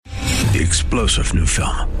The explosive new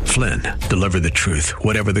film, Flynn, deliver the truth,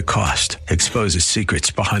 whatever the cost. Exposes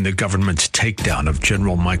secrets behind the government's takedown of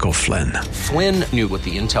General Michael Flynn. Flynn knew what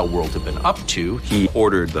the intel world had been up to. He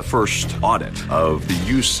ordered the first audit of the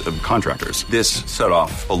use of contractors. This set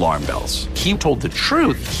off alarm bells. He told the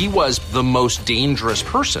truth. He was the most dangerous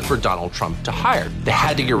person for Donald Trump to hire. They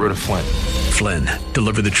had to get rid of Flynn. Flynn,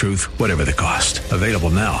 deliver the truth, whatever the cost. Available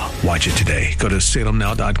now. Watch it today. Go to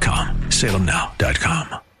salemnow.com.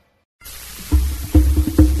 salemnow.com.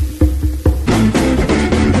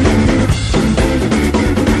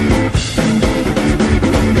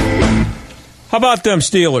 How about them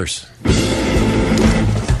Steelers?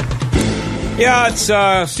 Yeah, it's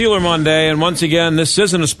Steeler Monday, and once again, this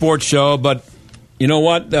isn't a sports show, but you know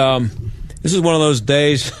what? This is one of those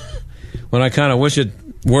days when I kind of wish it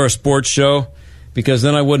were a sports show, because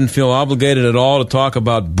then I wouldn't feel obligated at all to talk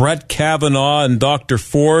about Brett Kavanaugh and Dr.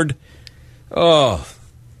 Ford. Oh,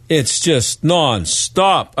 it's just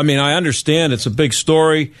nonstop. I mean, I understand it's a big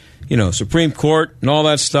story, you know, Supreme Court and all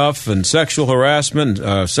that stuff, and sexual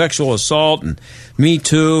harassment, sexual assault, and Me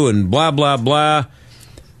Too, and blah, blah, blah.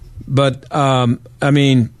 But, I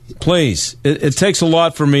mean, please, it takes a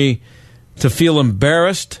lot for me to feel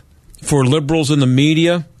embarrassed for liberals in the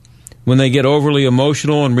media when they get overly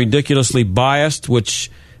emotional and ridiculously biased,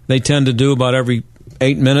 which they tend to do about every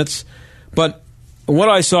 8 minutes. But what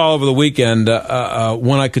I saw over the weekend,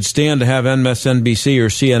 when I could stand to have MSNBC or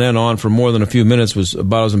CNN on for more than a few minutes, was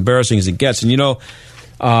about as embarrassing as it gets. And, you know,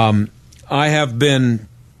 I have been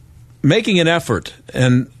making an effort,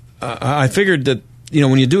 and I figured that, you know,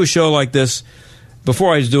 when you do a show like this,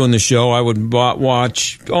 before I was doing the show, I would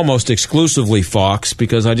watch almost exclusively Fox,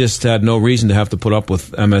 because I just had no reason to have to put up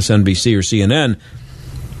with MSNBC or CNN.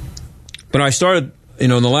 But I started, you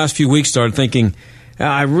know, in the last few weeks, started thinking,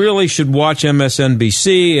 I really should watch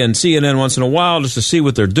MSNBC and CNN once in a while just to see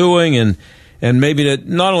what they're doing, and maybe that,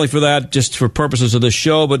 not only for that, just for purposes of this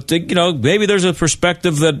show, but to, you know, maybe there's a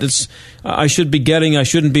perspective that it's I should be getting. I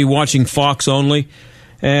shouldn't be watching Fox only,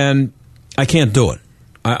 and I can't do it.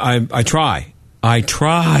 I try. I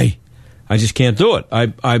just can't do it.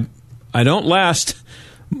 I don't last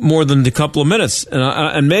more than a couple of minutes,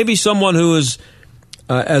 and maybe someone who is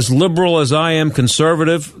as liberal as I am,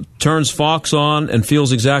 conservative, turns Fox on and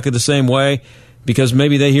feels exactly the same way, because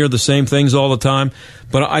maybe they hear the same things all the time.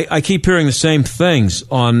 But I keep hearing the same things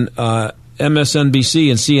on MSNBC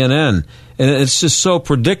and CNN, and it's just so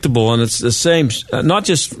predictable, and it's the same. Not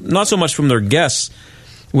so much from their guests,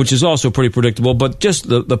 which is also pretty predictable, but just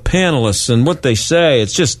the panelists and what they say.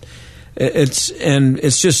 It's just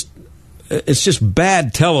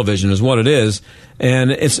bad television is what it is,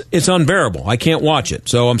 and it's unbearable. I can't watch it,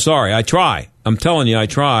 so I'm sorry. I try. I'm telling you, I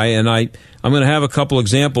try, and I'm going to have a couple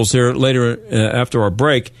examples here later after our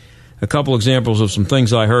break. A couple examples of some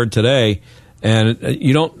things I heard today, and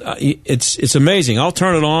you don't. It's amazing. I'll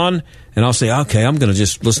turn it on and I'll say, okay, I'm going to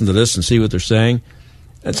just listen to this and see what they're saying.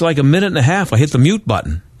 It's like a minute and a half. I hit the mute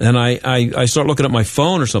button, and I start looking at my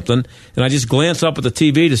phone or something, and I just glance up at the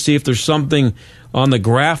TV to see if there's something on the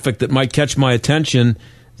graphic that might catch my attention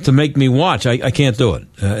to make me watch. I can't do it.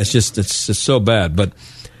 It's just so bad. But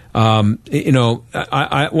you know,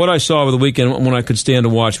 what I saw over the weekend when I could stand to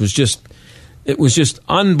watch was just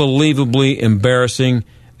unbelievably embarrassing,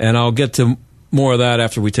 and I'll get to more of that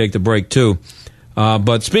after we take the break too.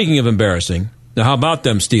 But speaking of embarrassing, now how about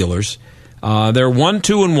them Steelers? They're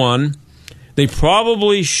 1-2-1. They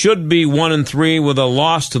probably should be 1-3 with a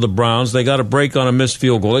loss to the Browns. They got a break on a missed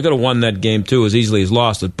field goal. They could have won that game too, as easily as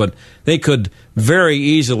lost it. But they could very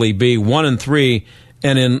easily be 1-3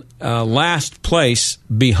 and in last place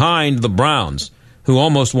behind the Browns, who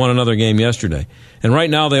almost won another game yesterday. And right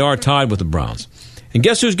now they are tied with the Browns. And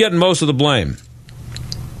guess who's getting most of the blame?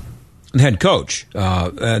 The head coach,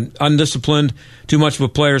 and undisciplined, too much of a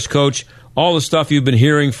player's coach. All the stuff you've been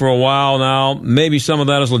hearing for a while now, maybe some of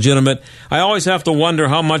that is legitimate. I always have to wonder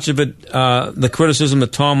how much of it, the criticism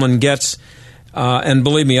that Tomlin gets, and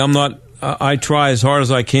believe me, I try as hard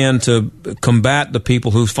as I can to combat the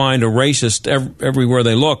people who find a racist everywhere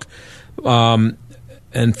they look, and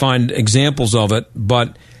find examples of it.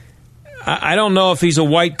 But I don't know if he's a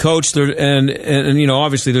white coach, and you know,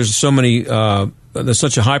 obviously there's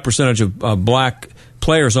such a high percentage of black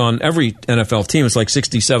players on every NFL team. It's like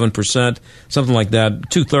 67%, something like that.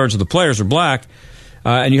 2/3 of the players are black.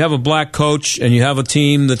 And you have a black coach, and you have a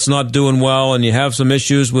team that's not doing well, and you have some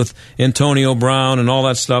issues with Antonio Brown and all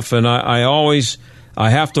that stuff. And I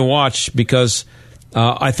have to watch, because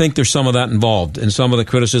I think there's some of that involved in some of the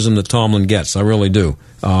criticism that Tomlin gets. I really do.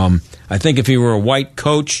 I think if he were a white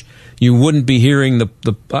coach, you wouldn't be hearing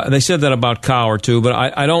they said that about Cowher too, but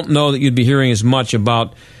I don't know that you'd be hearing as much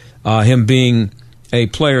about him being a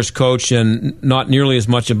player's coach and not nearly as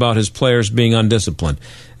much about his players being undisciplined.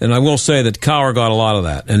 And I will say that Cowher got a lot of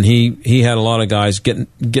that, and he had a lot of guys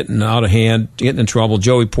getting out of hand, getting in trouble,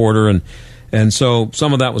 Joey Porter, and so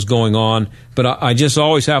some of that was going on. But I just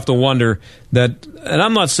always have to wonder that, and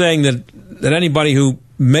I'm not saying that anybody who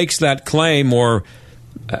makes that claim or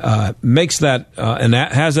makes that and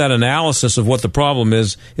has that analysis of what the problem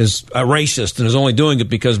is a racist and is only doing it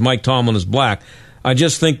because Mike Tomlin is black. I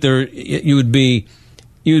just think you would be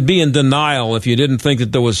in denial if you didn't think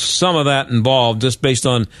that there was some of that involved, just based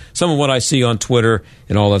on some of what I see on Twitter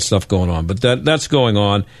and all that stuff going on. But that's going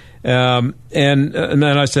on. And then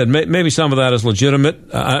I said maybe some of that is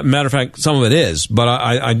legitimate. Matter of fact, some of it is. But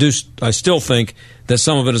I still think that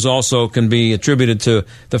some of it is also can be attributed to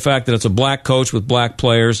the fact that it's a black coach with black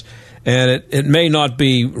players. And it may not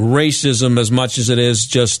be racism as much as it is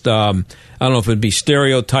just, I don't know if it'd be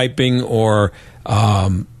stereotyping or I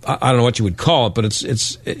don't know what you would call it, but it's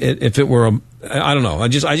if it were I don't know. I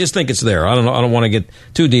just think it's there. I don't know. I don't want to get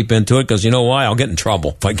too deep into it because you know why? I'll get in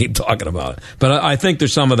trouble if I keep talking about it. But I think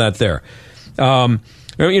there's some of that there.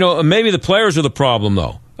 Maybe the players are the problem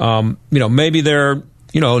though. Maybe they're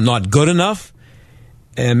not good enough,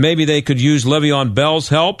 and maybe they could use Le'Veon Bell's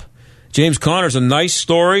help. James Conner's a nice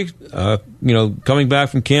story, coming back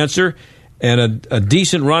from cancer, and a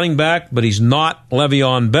decent running back, but he's not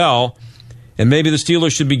Le'Veon Bell. And maybe the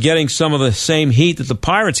Steelers should be getting some of the same heat that the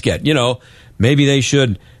Pirates get. Maybe they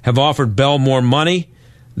should have offered Bell more money.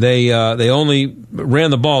 They only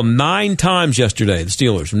ran the ball 9 times yesterday, the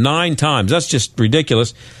Steelers. 9 times. That's just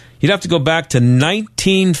ridiculous. You'd have to go back to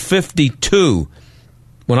 1952,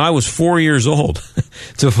 when I was 4 years old,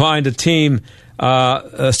 to find a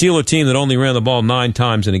Steeler team that only ran the ball 9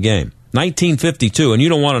 times in a game. 1952, and you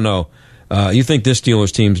don't want to know. You think this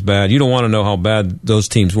Steelers team's bad. You don't want to know how bad those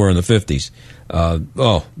teams were in the 50s.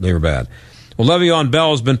 They were bad. Well, Le'Veon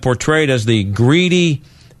Bell has been portrayed as the greedy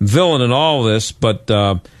villain in all of this, but,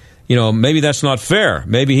 maybe that's not fair.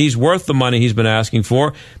 Maybe he's worth the money he's been asking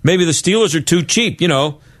for. Maybe the Steelers are too cheap,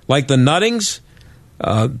 like the Nuttings.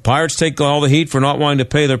 Pirates take all the heat for not wanting to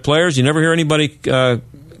pay their players. You never hear anybody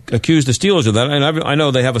accuse the Steelers of that. And I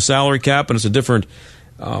know they have a salary cap, and it's a different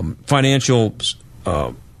financial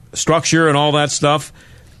structure and all that stuff,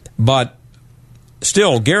 but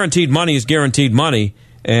still, guaranteed money is guaranteed money,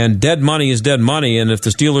 and dead money is dead money. And if the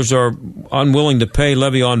Steelers are unwilling to pay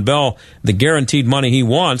Le'Veon Bell the guaranteed money he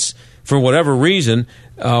wants for whatever reason,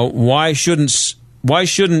 why shouldn't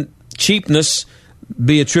cheapness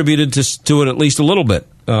be attributed to it at least a little bit?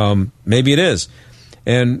 Maybe it is.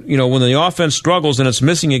 And when the offense struggles and it's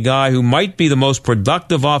missing a guy who might be the most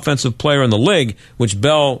productive offensive player in the league, which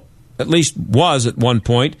Bell at least was at one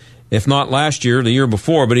point, if not last year, the year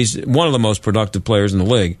before, but he's one of the most productive players in the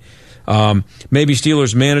league. Maybe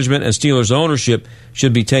Steelers management and Steelers ownership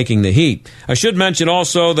should be taking the heat. I should mention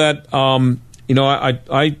also that,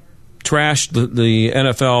 I trashed the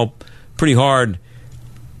NFL pretty hard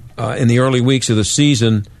in the early weeks of the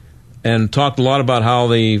season and talked a lot about how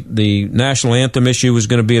the national anthem issue was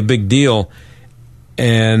going to be a big deal.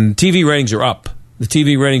 And TV ratings are up. The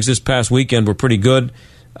TV ratings this past weekend were pretty good.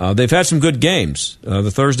 They've had some good games. The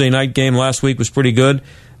Thursday night game last week was pretty good.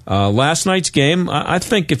 Last night's game, I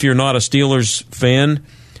think if you're not a Steelers fan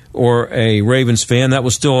or a Ravens fan, that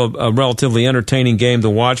was still a relatively entertaining game to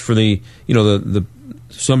watch for the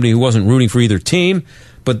somebody who wasn't rooting for either team.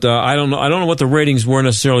 But I don't know what the ratings were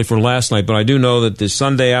necessarily for last night, but I do know that the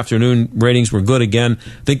Sunday afternoon ratings were good again.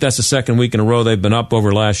 I think that's the second week in a row they've been up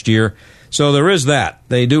over last year. So there is that.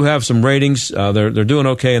 They do have some ratings. They're doing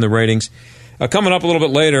okay in the ratings. Coming up a little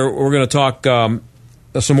bit later, we're going to talk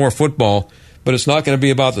some more football, but it's not going to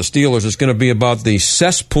be about the Steelers. It's going to be about the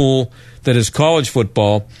cesspool that is college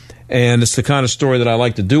football, and it's the kind of story that I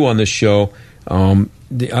like to do on this show. I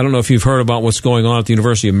don't know if you've heard about what's going on at the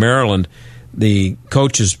University of Maryland. The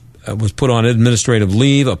coach was put on administrative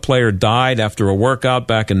leave. A player died after a workout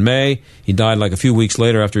back in May. He died like a few weeks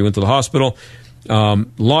later after he went to the hospital. A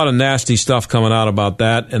lot of nasty stuff coming out about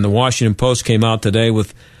that, and the Washington Post came out today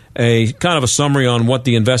with a kind of a summary on what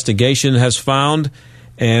the investigation has found,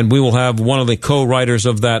 and we will have one of the co-writers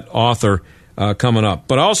of that author coming up.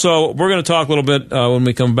 But also, we're going to talk a little bit when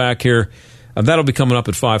we come back here. That'll be coming up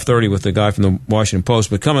at 5:30 with the guy from the Washington Post.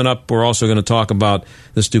 But coming up, we're also going to talk about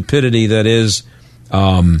the stupidity that is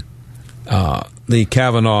the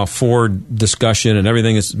Kavanaugh-Ford discussion and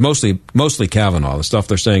everything. Is mostly Kavanaugh, the stuff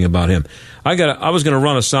they're saying about him. I was going to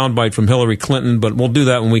run a soundbite from Hillary Clinton, but we'll do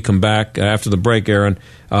that when we come back after the break, Aaron.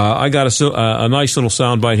 I got a nice little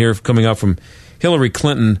soundbite here coming up from Hillary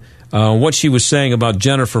Clinton, what she was saying about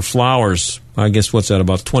Jennifer Flowers. I guess, what's that,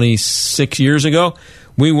 about 26 years ago?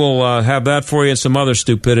 We will have that for you and some other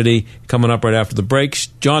stupidity coming up right after the break.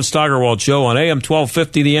 John Steigerwald Show on AM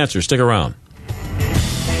 1250, The Answer. Stick around.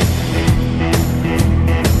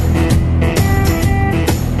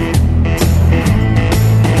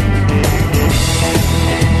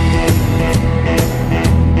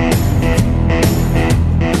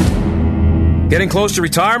 Getting close to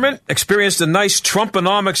retirement? Experienced a nice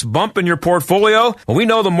Trumponomics bump in your portfolio? Well, we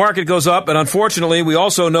know the market goes up, and unfortunately, we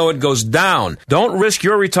also know it goes down. Don't risk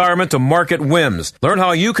your retirement to market whims. Learn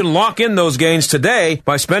how you can lock in those gains today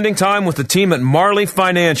by spending time with the team at Marley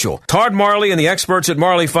Financial. Todd Marley and the experts at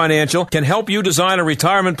Marley Financial can help you design a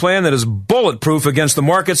retirement plan that is bulletproof against the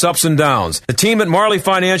market's ups and downs. The team at Marley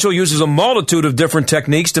Financial uses a multitude of different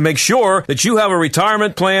techniques to make sure that you have a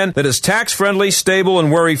retirement plan that is tax-friendly, stable,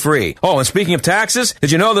 and worry-free. Oh, and speaking of taxes,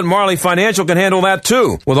 did you know that Marley Financial can handle that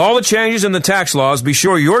too? With all the changes in the tax laws, be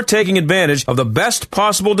sure you're taking advantage of the best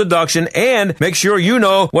possible deduction and make sure you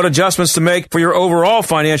know what adjustments to make for your overall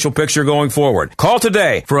financial picture going forward. Call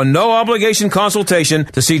today for a no-obligation consultation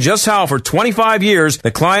to see just how for 25 years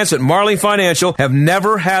the clients at Marley Financial have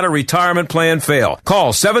never had a retirement plan fail.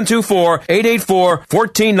 Call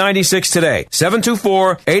 724-884-1496 today.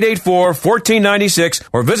 724-884-1496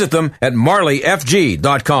 or visit them at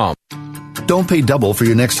marleyfg.com. Don't pay double for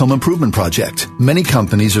your next home improvement project. Many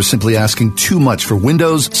companies are simply asking too much for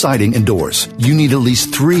windows, siding, and doors. You need at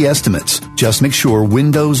least 3 estimates. Just make sure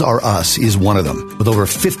Windows R Us is one of them. With over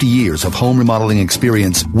 50 years of home remodeling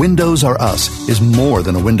experience, Windows R Us is more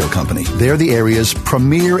than a window company. They're the area's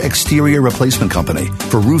premier exterior replacement company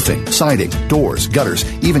for roofing, siding, doors, gutters,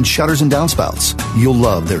 even shutters and downspouts. You'll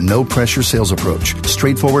love their no-pressure sales approach,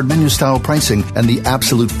 straightforward menu-style pricing, and the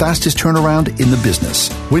absolute fastest turnaround in the business.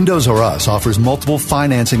 Windows R Us offers multiple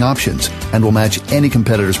financing options and will match any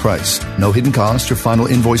competitor's price. No hidden costs or final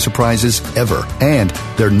invoice surprises ever. And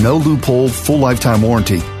their no loophole full lifetime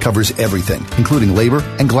warranty covers everything, including labor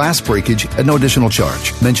and glass breakage at no additional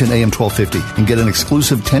charge. Mention AM 1250 and get an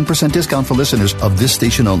exclusive 10% discount for listeners of this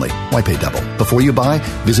station only. Why pay double? Before you buy,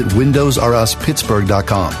 visit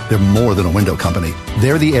WindowsRUsPittsburgh.com. They're more than a window company.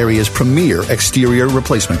 They're the area's premier exterior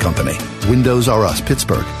replacement company.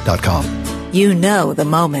 WindowsRUsPittsburgh.com. You know the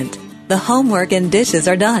moment. The homework and dishes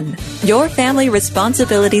are done. Your family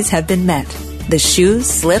responsibilities have been met. The shoes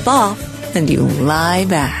slip off and you lie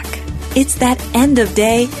back. It's that end of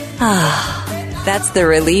day. That's the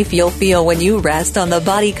relief you'll feel when you rest on the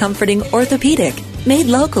body comforting orthopedic made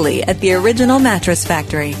locally at the Original Mattress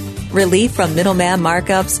Factory. Relief from middleman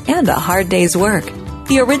markups and a hard day's work.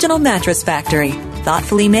 The Original Mattress Factory.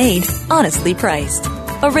 Thoughtfully made, honestly priced.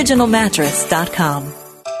 OriginalMattress.com.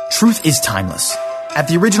 Truth is timeless. At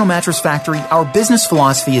the Original Mattress Factory, our business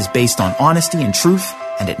philosophy is based on honesty and truth,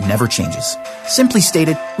 and it never changes. Simply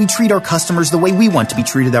stated, we treat our customers the way we want to be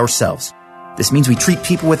treated ourselves. This means we treat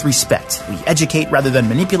people with respect, we educate rather than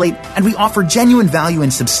manipulate, and we offer genuine value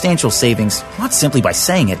and substantial savings, not simply by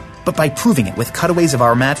saying it, but by proving it with cutaways of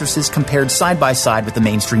our mattresses compared side by side with the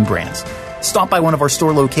mainstream brands. Stop by one of our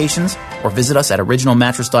store locations or visit us at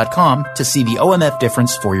originalmattress.com to see the OMF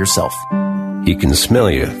difference for yourself. He can smell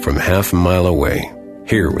you from half a mile away.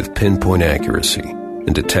 Here with pinpoint accuracy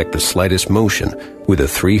and detect the slightest motion with a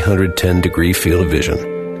 310-degree field of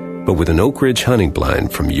vision. But with an Oak Ridge hunting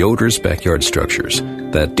blind from Yoder's Backyard Structures,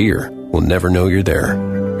 that deer will never know you're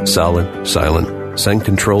there. Solid, silent,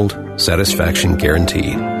 scent-controlled, satisfaction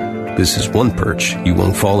guaranteed. This is one perch you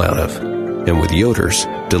won't fall out of. And with Yoder's,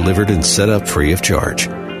 delivered and set up free of charge.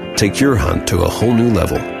 Take your hunt to a whole new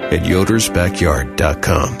level at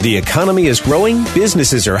yodersbackyard.com. The economy is growing,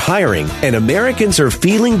 businesses are hiring, and Americans are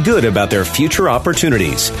feeling good about their future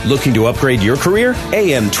opportunities. Looking to upgrade your career?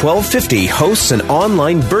 AM 1250 hosts an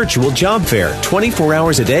online virtual job fair 24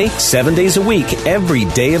 hours a day, 7 days a week, every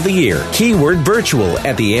day of the year. Keyword virtual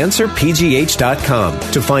at theanswerpgh.com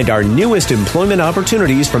to find our newest employment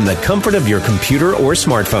opportunities from the comfort of your computer or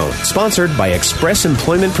smartphone. Sponsored by Express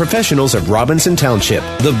Employment Professionals of Robinson Township.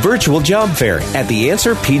 The virtual job fair at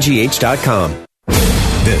theanswerpgh.com.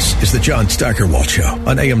 This is the John Steigerwald Show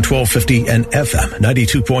on AM 1250 and FM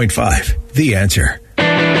 92.5. The Answer.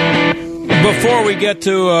 Before we get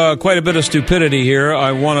to quite a bit of stupidity here,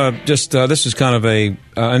 I want to just, this is kind of a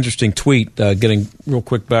interesting tweet, getting real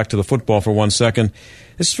quick back to the football for 1 second.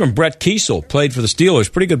 This is from Brett Kiesel, played for the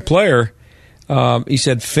Steelers, pretty good player. He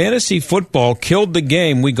said, fantasy football killed the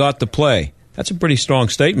game we got to play. That's a pretty strong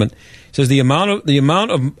statement. He says the amount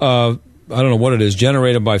of I don't know what it is,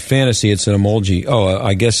 generated by fantasy. It's an emoji.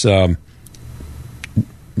 I guess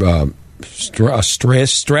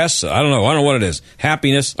stress. I don't know what it is.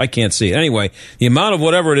 Happiness. I can't see it. Anyway, the amount of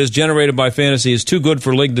whatever it is generated by fantasy is too good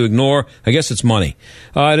for league to ignore. I guess it's money.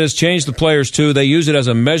 It has changed the players too. They use it as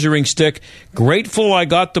a measuring stick. Grateful I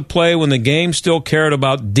got to play when the game still cared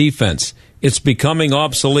about defense. It's becoming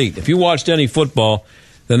obsolete. If you watched any football,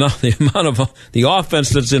 the amount of the offense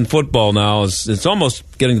that's in football now it's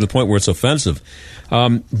almost getting to the point where it's offensive.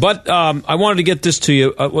 But I wanted to get this to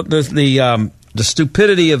you. The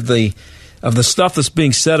stupidity of the stuff that's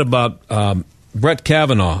being said about Brett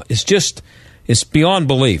Kavanaugh is it's beyond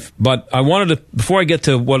belief. But I wanted to, before I get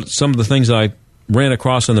to some of the things I ran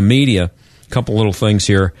across in the media, a couple little things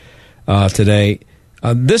here today.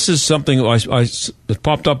 This is something that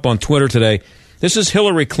popped up on Twitter today. This is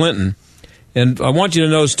Hillary Clinton. And I want you to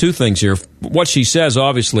notice two things here. What she says,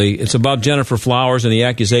 obviously, it's about Jennifer Flowers and the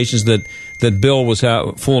accusations that Bill was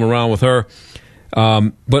fooling around with her.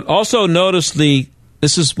 But also notice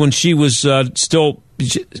this is when she was still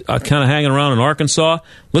kind of hanging around in Arkansas.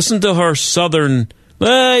 Listen to her southern,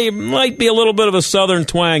 it might be a little bit of a southern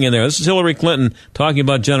twang in there. This is Hillary Clinton talking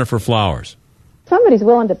about Jennifer Flowers. Somebody's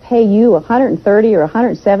willing to pay you $130,000 or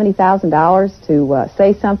 $170,000 to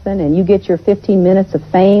say something, and you get your 15 minutes of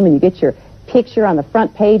fame, and you get your picture on the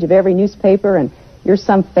front page of every newspaper, and you're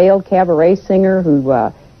some failed cabaret singer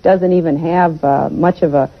who doesn't even have much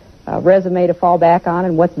of a resume to fall back on,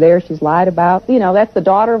 and what's there she's lied about. You know, that's the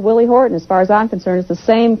daughter of Willie Horton. As far as I'm concerned, it's the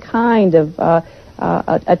same kind of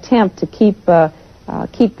attempt to keep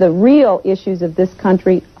the real issues of this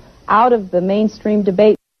country out of the mainstream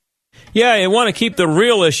debate. Yeah, you want to keep the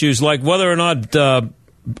real issues, like whether or not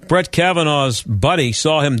Brett Kavanaugh's buddy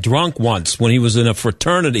saw him drunk once when he was in a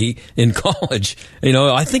fraternity in college. You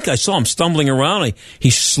know, I think I saw him stumbling around. He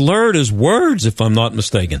slurred his words, if I'm not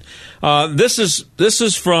mistaken. This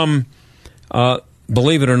is from,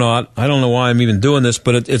 believe it or not, I don't know why I'm even doing this,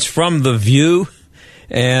 but it's from The View.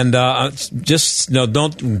 And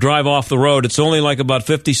don't drive off the road. It's only like about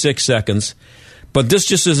 56 seconds. But this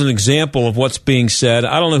just is an example of what's being said.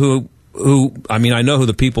 I don't know I know who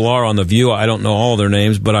the people are on The View. I don't know all their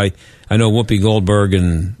names, but I know Whoopi Goldberg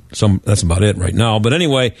and that's about it right now. But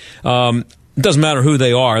anyway, it doesn't matter who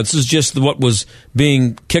they are. This is just what was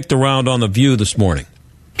being kicked around on The View this morning.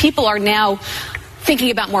 People are now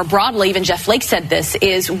thinking about more broadly, even Jeff Flake said this,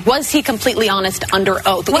 was he completely honest under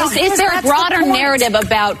oath? Well, is there a broader narrative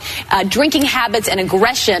about drinking habits and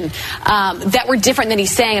aggression that were different than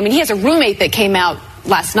he's saying? I mean, he has a roommate that came out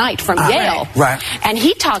last night from Yale. Right. And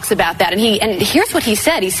he talks about that. And here's what he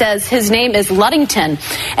said. He says his name is Ludington.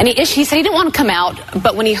 And he said he didn't want to come out,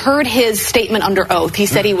 but when he heard his statement under oath, he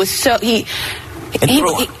said he was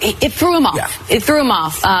it threw him off. Yeah. It threw him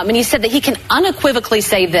off. And he said that he can unequivocally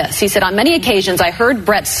say this. He said, on many occasions, I heard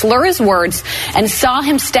Brett slur his words and saw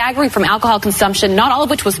him staggering from alcohol consumption, not all of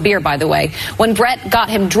which was beer, by the way. When Brett got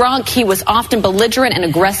him drunk, he was often belligerent and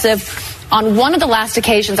aggressive. On one of the last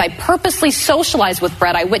occasions, I purposely socialized with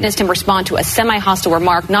Brett. I witnessed him respond to a semi-hostile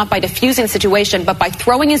remark, not by diffusing the situation, but by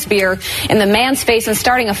throwing his beer in the man's face and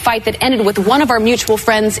starting a fight that ended with one of our mutual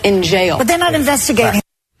friends in jail. But they're not investigating.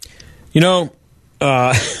 You know,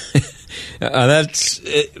 this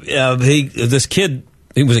kid,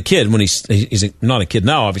 he was a kid when he's not a kid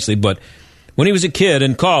now, obviously, but when he was a kid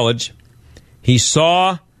in college, he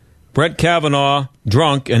saw Brett Kavanaugh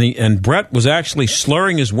drunk, and Brett was actually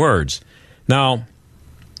slurring his words. Now,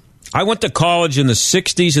 I went to college in the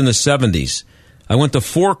 60s and the 70s. I went to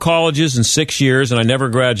 4 colleges in 6 years, and I never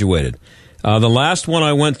graduated. The last one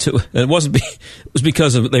I went to, it was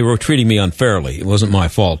because they were treating me unfairly. It wasn't my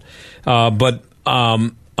fault. But I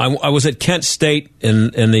was at Kent State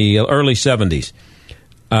in the early 70s.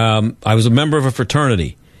 I was a member of a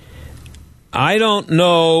fraternity. I don't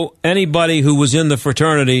know anybody who was in the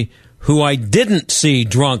fraternity who I didn't see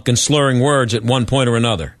drunk and slurring words at one point or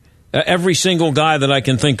another. Every single guy that I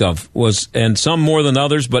can think of was, and some more than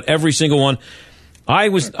others, but every single one. I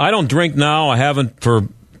don't drink now. I haven't for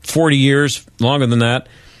 40 years, longer than that.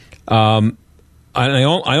 I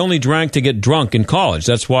only drank to get drunk in college.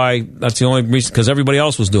 That's the only reason, because everybody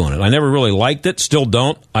else was doing it. I never really liked it, still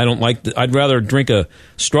don't. I don't like it. I'd rather drink a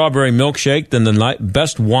strawberry milkshake than the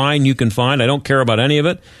best wine you can find. I don't care about any of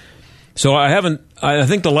it. So I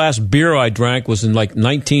think the last beer I drank was in like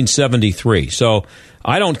 1973. So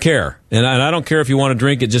I don't care. And I don't care if you want to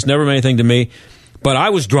drink it. Just never meant anything to me. But I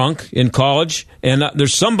was drunk in college, and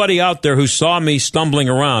there's somebody out there who saw me stumbling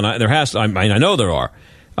around. I know there are.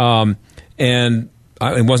 And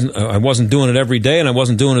I wasn't doing it every day, and I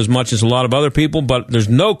wasn't doing as much as a lot of other people. But there's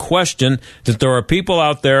no question that there are people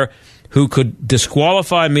out there who could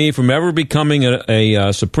disqualify me from ever becoming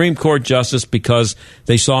a Supreme Court justice because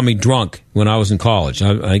they saw me drunk when I was in college.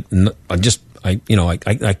 I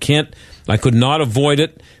could not avoid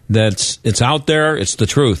it. It's out there. It's the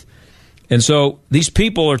truth. And so these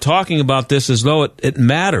people are talking about this as though it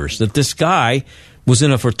matters, that this guy was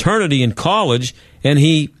in a fraternity in college and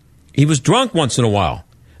he was drunk once in a while.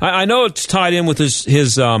 I know it's tied in with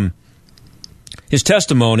his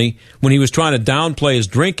testimony when he was trying to downplay his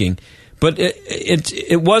drinking, but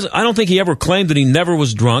it was. I don't think he ever claimed that he never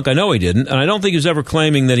was drunk. I know he didn't, and I don't think he was ever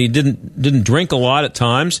claiming that he didn't drink a lot at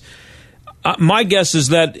times. My guess is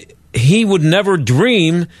that he would never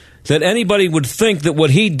dream that anybody would think that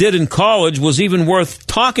what he did in college was even worth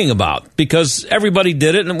talking about, because everybody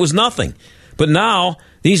did it and it was nothing. But now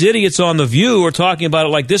these idiots on The View are talking about it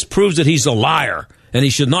like this proves that he's a liar and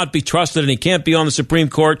he should not be trusted and he can't be on the Supreme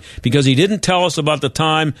Court because he didn't tell us about the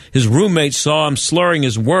time his roommate saw him slurring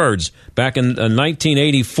his words back in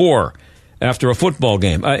 1984 after a football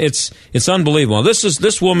game. It's unbelievable.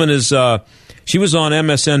 This woman is she was on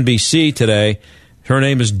MSNBC today. Her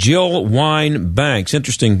name is Jill Wine Banks.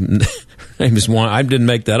 Interesting. Her name is Wine. I didn't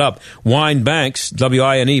make that up. Wine Banks,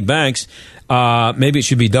 W-I-N-E Banks. Maybe it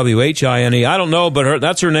should be W-H-I-N-E. I don't know, but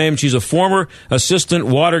that's her name. She's a former assistant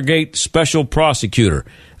Watergate special prosecutor.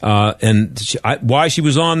 Why she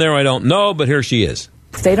was on there, I don't know, but here she is.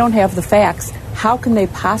 If they don't have the facts, how can they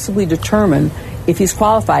possibly determine if he's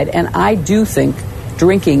qualified? And I do think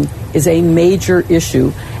drinking is a major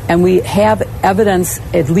issue. And we have evidence,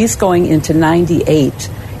 at least going into 98.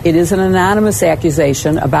 It is an anonymous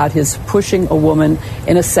accusation about his pushing a woman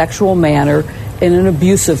in a sexual manner, in an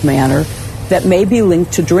abusive manner, that may be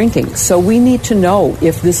linked to drinking. So we need to know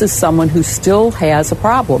if this is someone who still has a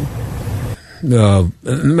problem.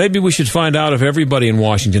 Maybe we should find out if everybody in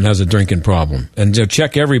Washington has a drinking problem and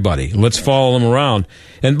check everybody. Let's follow them around.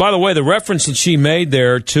 And by the way, the reference that she made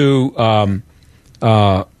there to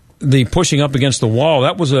the pushing up against the wall,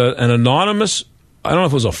 that was an anonymous, I don't know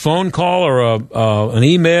if it was a phone call or an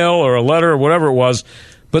email or a letter or whatever it was,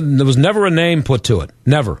 but there was never a name put to it.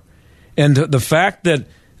 Never. And the fact that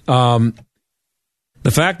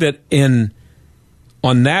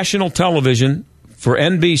on national television for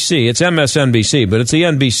NBC, it's MSNBC, but it's the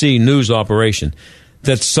NBC news operation,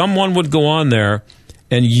 that someone would go on there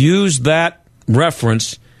and use that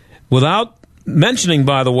reference without mentioning,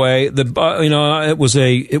 by the way, that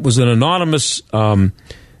it was an anonymous,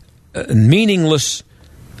 meaningless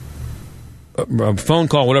phone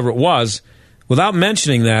call, whatever it was. Without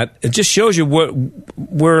mentioning that, it just shows you what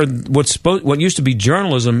used to be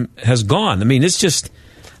journalism has gone. I mean, it's just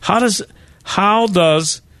how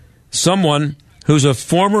does someone who's a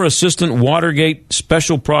former assistant Watergate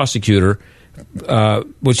special prosecutor,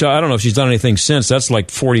 which I don't know if she's done anything since. That's like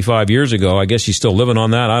 45 years ago. I guess she's still living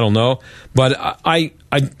on that. I don't know. But I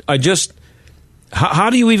just, how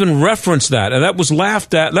do you even reference that? And that was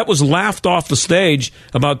laughed at. That was laughed off the stage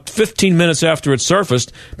about 15 minutes after it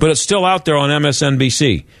surfaced, but it's still out there on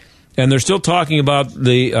MSNBC. And they're still talking about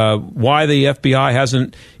why the FBI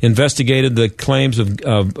hasn't investigated the claims of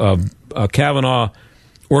Kavanaugh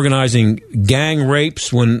organizing gang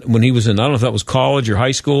rapes when he was in, I don't know if that was college or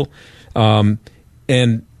high school. And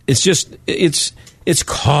it's just, it's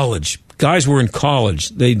college. Guys were in college.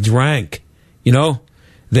 They drank,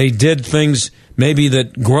 They did things maybe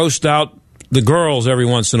that grossed out the girls every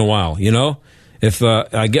once in a while, If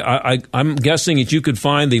I'm guessing that you could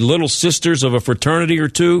find the little sisters of a fraternity or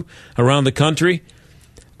two around the country,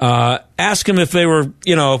 ask them if they were,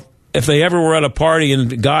 if they ever were at a party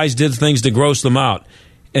and guys did things to gross them out.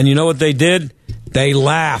 And you know what they did? They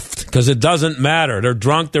laughed because it doesn't matter. They're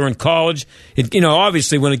drunk. They're in college.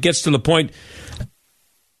 Obviously, when it gets to the point,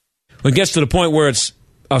 where it's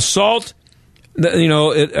assault,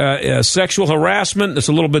 sexual harassment, it's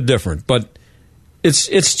a little bit different. But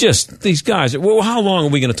it's just these guys. Well, how long are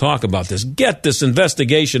we going to talk about this? Get this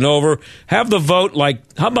investigation over. Have the vote.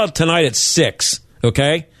 How about tonight at 6?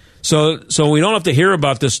 Okay. So we don't have to hear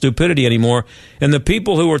about this stupidity anymore. And the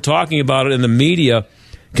people who are talking about it in the media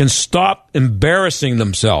can stop embarrassing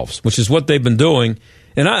themselves, which is what they've been doing.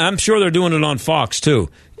 And I'm sure they're doing it on Fox, too.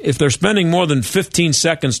 If they're spending more than 15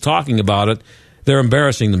 seconds talking about it, they're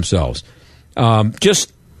embarrassing themselves.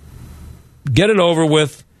 Just get it over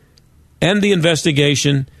with, end the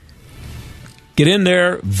investigation, get in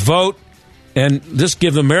there, vote, and just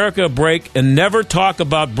give America a break and never talk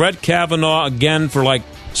about Brett Kavanaugh again for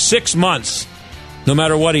 6 months, no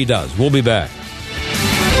matter what he does. We'll be back.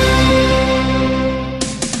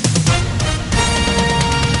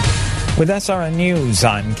 With SRN News,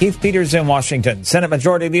 I'm Keith Peters in Washington. Senate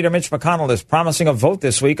Majority Leader Mitch McConnell is promising a vote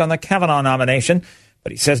this week on the Kavanaugh nomination.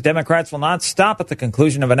 But he says Democrats will not stop at the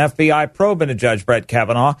conclusion of an FBI probe into Judge Brett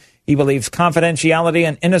Kavanaugh. He believes confidentiality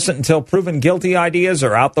and innocent until proven guilty ideas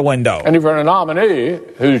are out the window. And for a nominee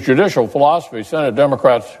whose judicial philosophy Senate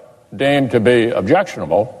Democrats deem to be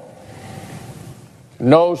objectionable,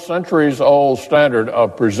 no centuries-old standard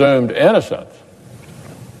of presumed innocence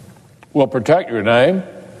will protect your name,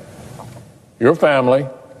 your family,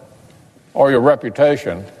 or your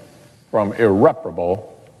reputation from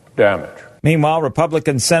irreparable damage. Meanwhile,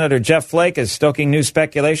 Republican Senator Jeff Flake is stoking new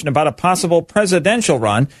speculation about a possible presidential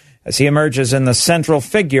run as he emerges in the central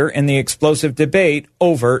figure in the explosive debate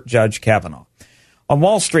over Judge Kavanaugh. On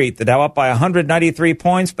Wall Street, the Dow up by 193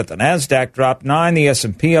 points, but the Nasdaq dropped 9, the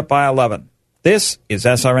S&P up by 11. This is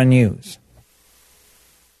SRN News.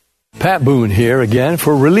 Pat Boone here again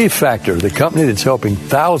for Relief Factor, the company that's helping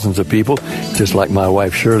thousands of people, just like my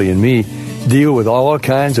wife Shirley and me, deal with all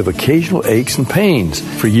kinds of occasional aches and pains.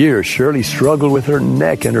 For years, Shirley struggled with her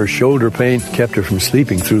neck and her shoulder pain, kept her from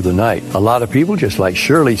sleeping through the night. A lot of people, just like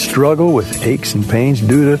Shirley, struggle with aches and pains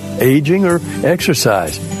due to aging or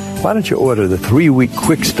exercise. Why don't you order the 3-week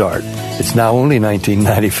Quick Start? It's now only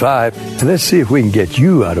 $19.95, and let's see if we can get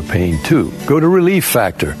you out of pain, too. Go to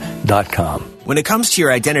ReliefFactor.com. When it comes to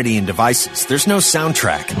your identity and devices, there's no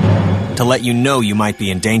soundtrack to let you know you might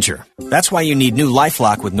be in danger. That's why you need new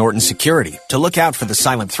LifeLock with Norton Security to look out for the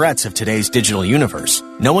silent threats of today's digital universe.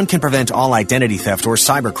 No one can prevent all identity theft or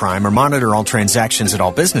cybercrime or monitor all transactions at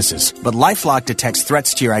all businesses, but LifeLock detects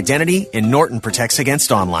threats to your identity and Norton protects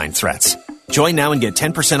against online threats. Join now and get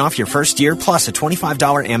 10% off your first year plus a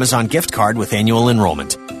 $25 Amazon gift card with annual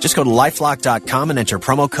enrollment. Just go to LifeLock.com and enter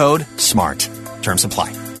promo code SMART. Terms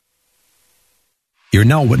apply. You're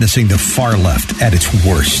now witnessing the far left at its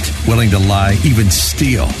worst, willing to lie, even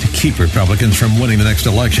steal, to keep Republicans from winning the next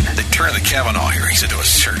election. They turn the Kavanaugh hearings into a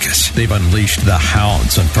circus. They've unleashed the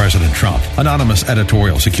hounds on President Trump. Anonymous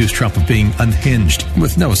editorials accuse Trump of being unhinged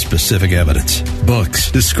with no specific evidence. Books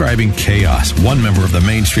describing chaos. One member of the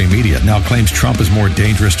mainstream media now claims Trump is more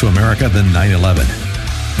dangerous to America than 9/11.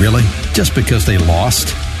 Really? Just because they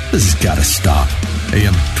lost? This has got to stop.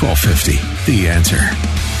 AM 1250, The Answer.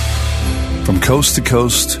 From coast to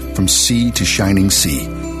coast, from sea to shining sea,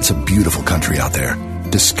 it's a beautiful country out there.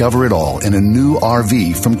 Discover it all in a new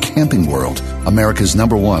RV from Camping World, America's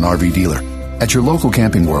 #1 RV dealer. At your local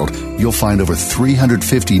Camping World, you'll find over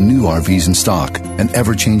 350 new RVs in stock, an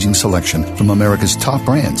ever-changing selection from America's top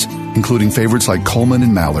brands, including favorites like Coleman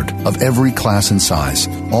and Mallard of every class and size,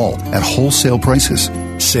 all at wholesale prices.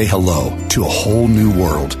 Say hello to a whole new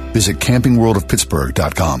world. Visit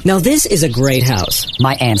campingworldofpittsburgh.com. Now this is a great house.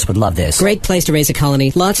 My aunts would love this. Great place to raise a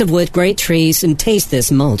colony. Lots of wood, great trees, and taste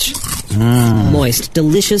this mulch. Moist,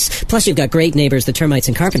 delicious. Plus you've got great neighbors, the termites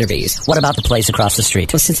and carpenter bees. What about the place across the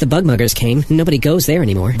street? Well, since the bug muggers came, nobody goes there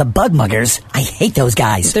anymore. The bug muggers? I hate those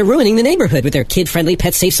guys. They're ruining the neighborhood with their kid-friendly,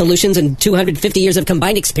 pet-safe solutions and 250 years of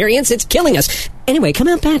combined experience. It's killing us. Anyway, come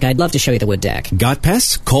out back. I'd love to show you the wood deck. Got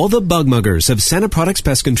pests? Call the bug muggers of Santa Products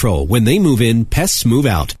Pest Control. When they move in, pests move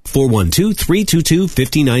out.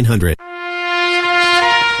 412-322-5900.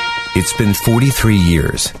 It's been 43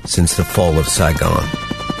 years since the fall of Saigon.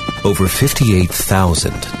 Over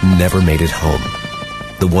 58,000 never made it home.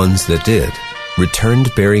 The ones that did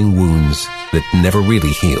returned bearing wounds that never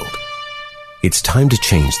really healed. It's time to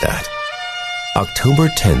change that. October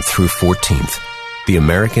 10th through 14th, the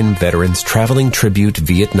American Veterans Traveling Tribute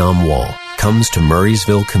Vietnam Wall comes to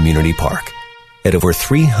Murraysville Community Park. At over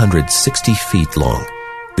 360 feet long,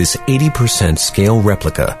 this 80% scale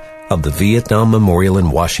replica of the Vietnam Memorial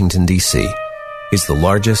in Washington, D.C. is the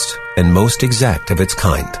largest and most exact of its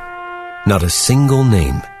kind. Not a single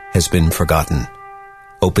name has been forgotten.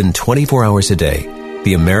 Open 24 hours a day,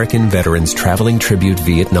 the American Veterans Traveling Tribute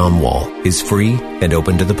Vietnam Wall is free and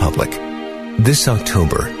open to the public. This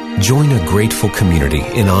October, join a grateful community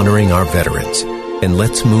in honoring our veterans, and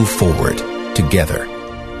let's move forward together.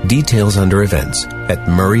 Details under events at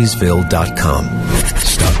murraysville.com.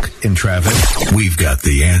 Stuck in traffic? We've got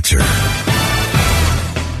the answer.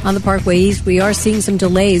 On the Parkway East, we are seeing some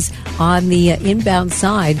delays on the inbound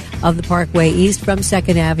side of the Parkway East from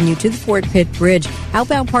 2nd Avenue to the Fort Pitt Bridge.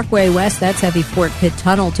 Outbound Parkway West, that's heavy Fort Pitt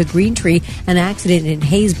Tunnel to Green Tree. An accident in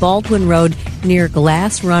Hayes-Baldwin Road near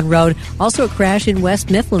Glass Run Road. Also a crash in West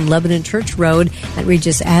Mifflin, Lebanon Church Road at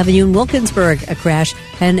Regis Avenue in Wilkinsburg. A crash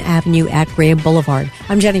Penn Avenue at Graham Boulevard.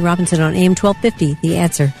 I'm Jenny Robinson on AM 1250, The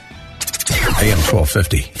Answer. AM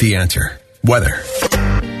 1250, The Answer. Weather.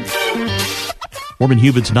 Warm and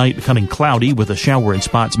humid tonight, becoming cloudy with a shower in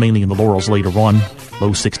spots mainly in the Laurels later on.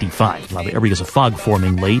 low 65. A lot of areas of fog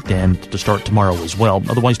forming late and to start tomorrow as well.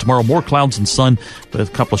 Otherwise, tomorrow, more clouds and sun, with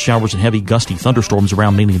a couple of showers and heavy gusty thunderstorms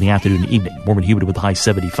around mainly in the afternoon and evening. Warm and humid with a high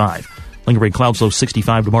 75. Lingering clouds, low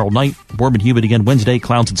 65 tomorrow night. Warm and humid again Wednesday,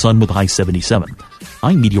 clouds and sun with a high 77.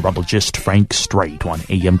 I'm meteorologist Frank Strait on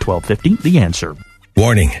AM 1250, The Answer.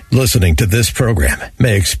 Warning, listening to this program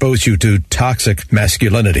may expose you to toxic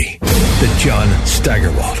masculinity. The John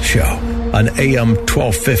Steigerwald Show on AM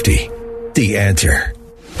 1250, The Answer.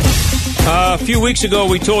 A few weeks ago,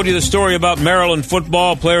 we told you the story about Maryland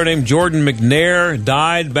football. A player named Jordan McNair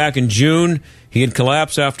died back in June. He had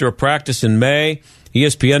collapsed after a practice in May.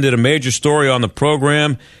 ESPN did a major story on the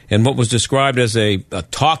program and what was described as a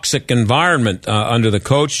toxic environment under the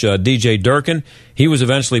coach, DJ Durkin. He was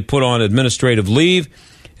eventually put on administrative leave,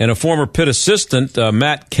 and a former Pitt assistant,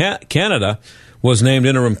 Matt Canada, was named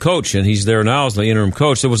interim coach, and he's there now as the interim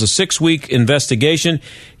coach. There was a 6-week investigation.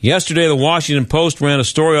 Yesterday, the Washington Post ran a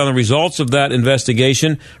story on the results of that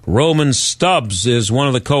investigation. Roman Stubbs is one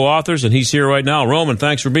of the co-authors, and he's here right now. Roman,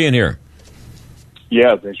 thanks for being here.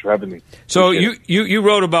 Yeah, thanks for having me. So you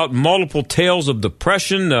wrote about multiple tales of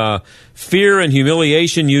depression, fear and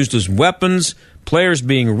humiliation used as weapons, players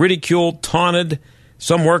being ridiculed, taunted,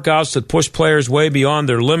 some workouts that push players way beyond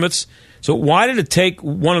their limits. So why did it take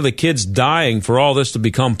one of the kids dying for all this to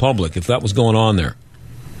become public, if that was going on there?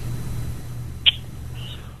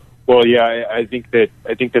 Well, yeah, I think that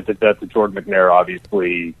the death of Jordan McNair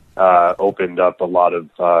obviously opened up a lot of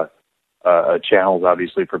channels,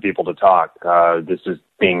 obviously, for people to talk. These are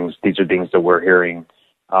things that we're hearing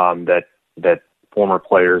that former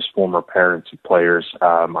players, former parents of players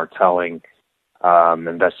are telling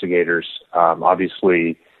investigators.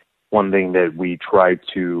 Obviously, one thing that we tried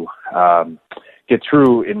to get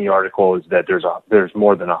through in the article is that there's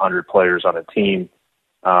more than 100 players on a team,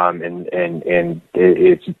 and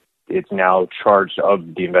it's now charged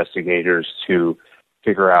of the investigators to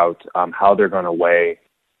figure out how they're going to weigh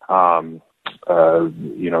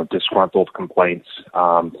disgruntled complaints,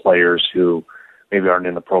 players who maybe aren't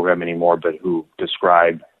in the program anymore, but who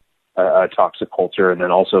describe a toxic culture, and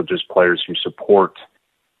then also just players who support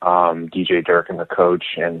DJ Durkin, the coach,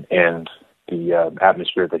 and the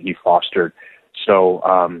atmosphere that he fostered. So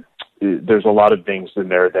there's a lot of things in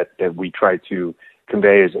there that we try to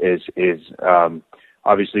convey is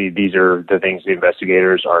obviously these are the things the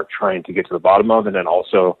investigators are trying to get to the bottom of, and then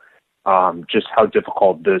also just how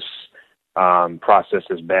difficult this process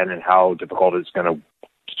has been and how difficult it's going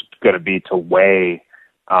to be to weigh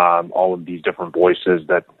all of these different voices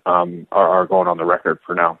that are going on the record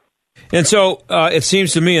for now. And so it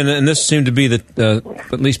seems to me, and this seemed to be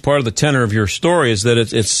at least part of the tenor of your story, is that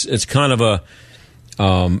it's kind of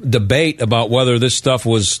a debate about whether this stuff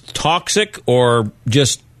was toxic or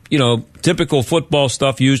just typical football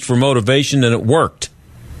stuff used for motivation, and it worked.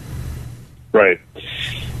 Right.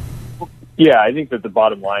 Yeah, I think that the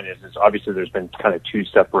bottom line is obviously there's been kind of two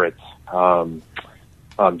separate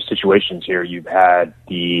situations here. You've had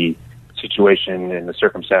the situation and the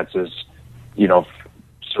circumstances,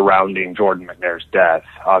 surrounding Jordan McNair's death.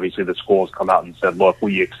 Obviously, the school has come out and said, look,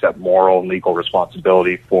 we accept moral and legal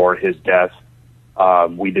responsibility for his death.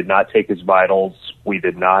 We did not take his vitals. We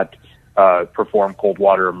did not perform cold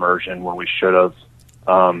water immersion when we should have.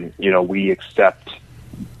 We accept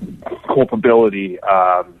culpability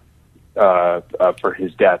for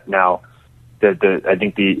his death. Now, I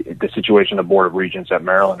think the situation the Board of Regents at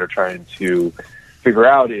Maryland are trying to figure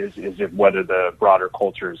out is if whether the broader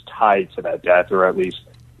culture is tied to that death or at least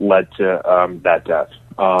led to that death.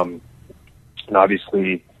 And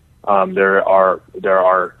obviously, there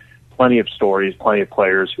are plenty of stories, plenty of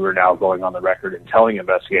players who are now going on the record and telling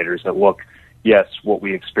investigators that, look, yes, what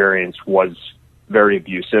we experienced was very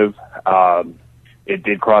abusive. It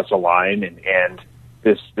did cross a line, and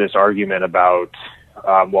this argument about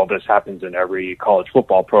this happens in every college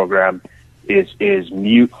football program is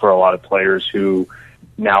mute for a lot of players who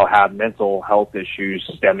now have mental health issues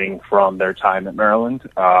stemming from their time at Maryland,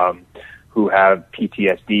 who have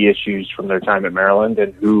PTSD issues from their time at Maryland,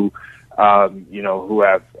 and who are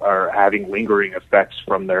having lingering effects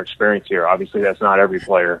from their experience here. Obviously, that's not every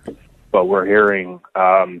player, but we're hearing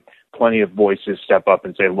plenty of voices step up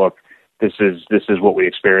and say, "Look, this is what we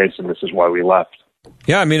experienced, and this is why we left."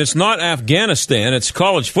 Yeah, I mean, it's not Afghanistan; it's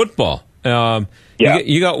college football.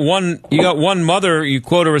 You got one mother. You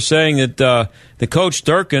quote her as saying that the coach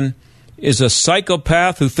Durkin is a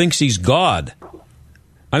psychopath who thinks he's God.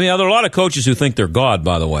 I mean, there are a lot of coaches who think they're God,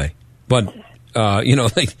 by the way, but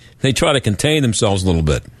they try to contain themselves a little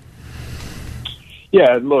bit.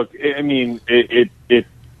 Yeah, look, I mean, the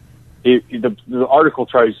article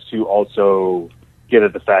tries to also get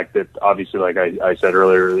at the fact that obviously, like I said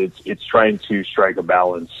earlier, it's trying to strike a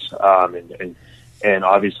balance and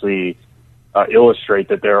obviously illustrate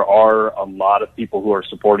that there are a lot of people who are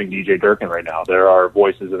supporting DJ Durkin right now. There are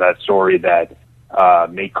voices in that story that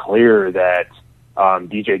make clear that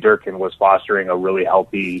DJ Durkin was fostering a really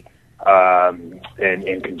healthy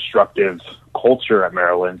and constructive culture at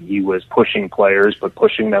Maryland. He was pushing players, but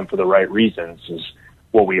pushing them for the right reasons is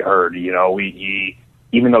what we heard. You know, he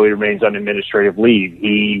even though he remains on administrative leave,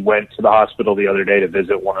 he went to the hospital the other day to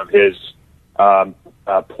visit one of his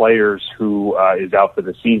players who is out for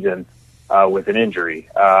the season with an injury.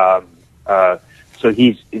 So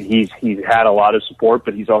he's had a lot of support,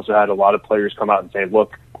 but he's also had a lot of players come out and say,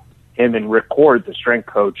 look, him and Rick Cord, the strength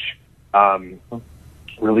coach,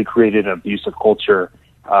 really created an abusive culture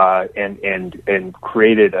and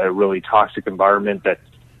created a really toxic environment that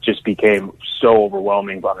just became so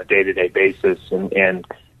overwhelming on a day-to-day basis. And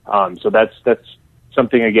so that's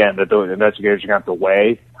something, again, that the investigators are going to have to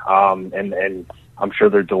weigh, and I'm sure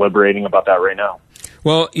they're deliberating about that right now.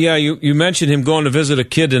 Well, yeah, you mentioned him going to visit a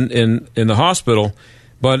kid in the hospital,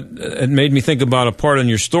 but it made me think about a part in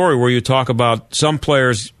your story where you talk about some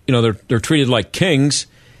players, you know, they're treated like kings,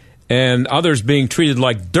 and others being treated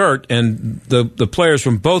like dirt, and the players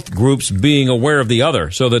from both groups being aware of the other,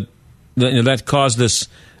 so that that caused this.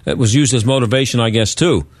 That was used as motivation, I guess,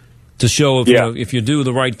 too, to show if you do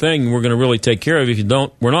the right thing, we're going to really take care of you. If you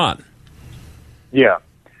don't, we're not. Yeah.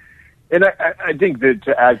 And I think that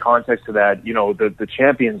to add context to that, you know, the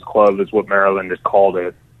Champions Club is what Maryland has called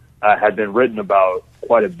it, had been written about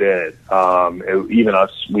quite a bit. Even us,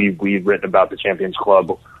 we've written about the Champions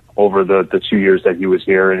Club over the 2 years that he was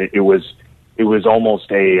here, and it was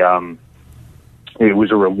almost a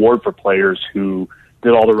reward for players who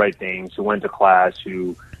did all the right things, who went to class,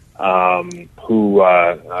 who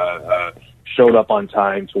showed up on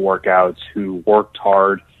time to workouts, who worked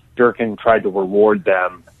hard. Durkin tried to reward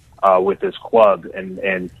them with this club,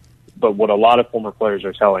 but what a lot of former players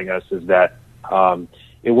are telling us is that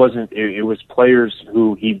it was players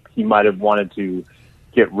who he might have wanted to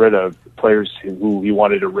get rid of, players who he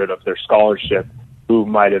wanted to rid of their scholarship, who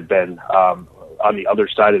might have been on the other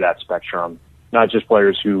side of that spectrum, not just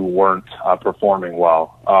players who weren't performing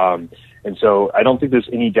well. And so I don't think there's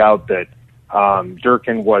any doubt that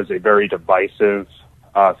Durkin was a very divisive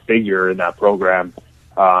figure in that program.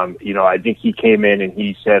 You know, I think he came in and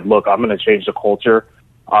he said, look, I'm going to change the culture.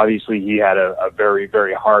 Obviously, he had a very,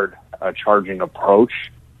 very hard charging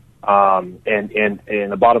approach. And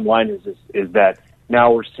the bottom line is that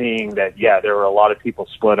now we're seeing that, there were a lot of people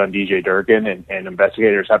split on DJ Durkin, and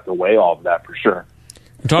investigators have to weigh all of that for sure.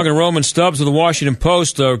 We're talking to Roman Stubbs of the Washington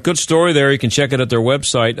Post. A good story there. You can check it at their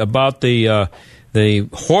website about the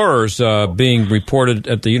horrors being reported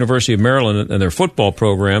at the University of Maryland and their football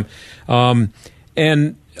program. You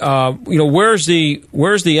know, where's the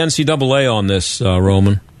NCAA on this,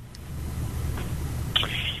 Roman?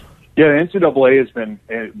 Yeah, the NCAA has been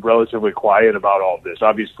relatively quiet about all of this.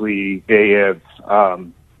 Obviously, they have,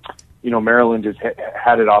 Maryland has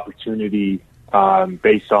had an opportunity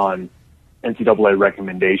based on NCAA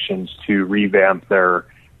recommendations to revamp their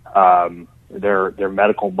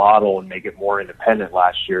medical model and make it more independent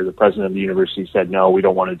last year. The president of the university said, no, we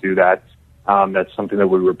don't want to do that. That's something that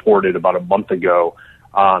we reported about a month ago.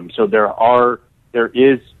 So there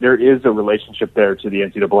is a relationship there to the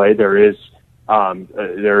NCAA. There is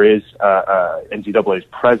NCAA's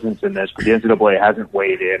presence in this, but the NCAA hasn't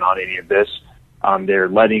weighed in on any of this. They're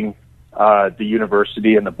letting the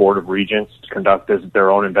university and the Board of Regents conduct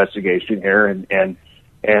their own investigation here, and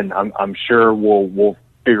I'm sure we'll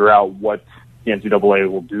figure out what the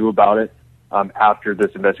NCAA will do about it after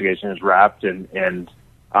this investigation is wrapped, and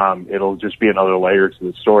it'll just be another layer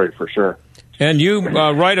to the story for sure. And you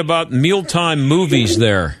write about mealtime movies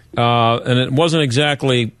there, and it wasn't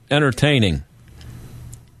exactly entertaining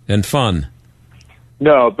and fun.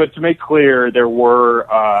 No, but to make clear, there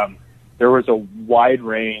was a wide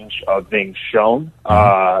range of things shown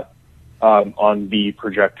on the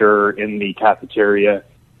projector in the cafeteria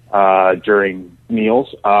during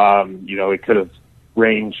meals. It could have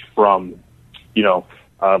ranged from,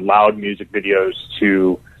 loud music videos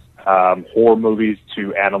to horror movies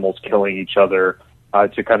to animals killing each other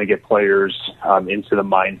to kind of get players into the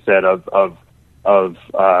mindset of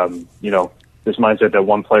this mindset that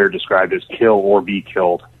one player described as kill or be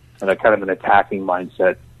killed, and a kind of an attacking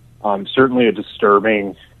mindset. Certainly a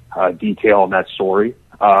disturbing detail in that story.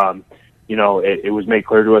 It was made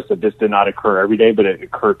clear to us that this did not occur every day, but it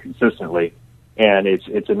occurred consistently. And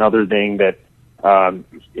it's another thing that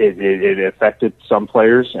it affected some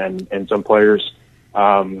players, and some players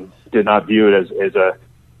did not view it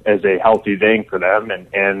a healthy thing for them,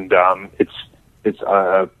 and it's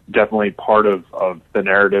definitely part of the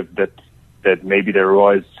narrative that maybe there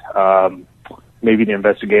was maybe the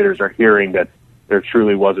investigators are hearing that there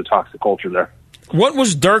truly was a toxic culture there. What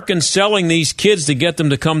was Durkin selling these kids to get them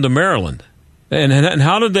to come to Maryland? And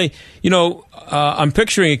how did they, I'm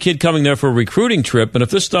picturing a kid coming there for a recruiting trip, and if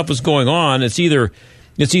this stuff is going on, it's either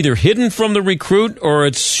hidden from the recruit or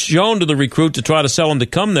it's shown to the recruit to try to sell them to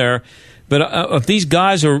come there. But if these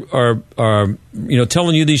guys are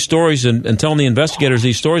telling you these stories and telling the investigators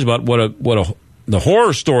these stories about the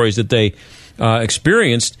horror stories that they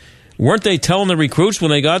experienced, weren't they telling the recruits when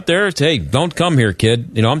they got there, hey, don't come here,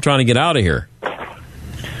 kid. I'm trying to get out of here.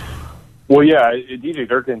 Well, yeah, DJ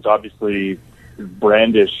Durkin's obviously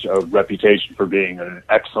brandished a reputation for being an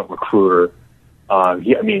excellent recruiter.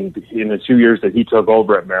 In the 2 years that he took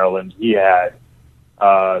over at Maryland, he had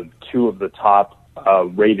two of the top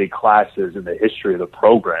rated classes in the history of the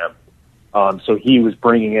program. So he was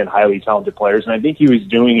bringing in highly talented players, and I think he was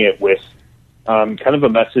doing it with kind of a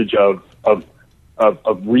message of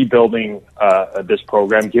rebuilding this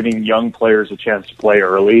program, giving young players a chance to play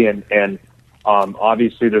early, and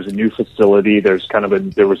obviously there's a new facility. There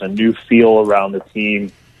was a new feel around the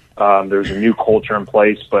team. There's a new culture in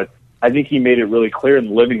place, but I think he made it really clear in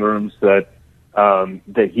the living rooms that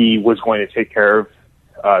he was going to take care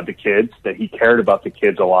of the kids, that he cared about the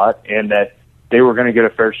kids a lot, and that they were going to get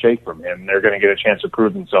a fair shake from him. They're going to get a chance to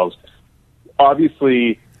prove themselves.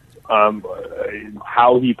 Obviously,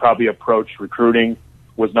 how he probably approached recruiting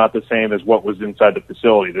was not the same as what was inside the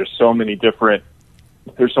facility. There's so many different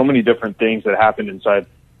things that happen inside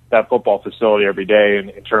that football facility every day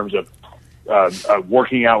in terms of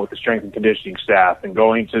working out with the strength and conditioning staff and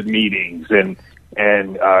going to meetings and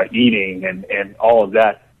eating and all of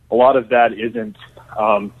that. A lot of that isn't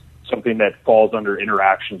something that falls under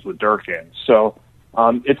interactions with Durkin. So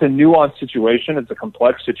it's a nuanced situation. It's a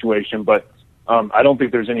complex situation, but I don't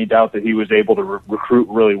think there's any doubt that he was able to recruit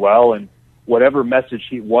really well, and whatever message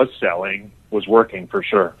he was selling was working for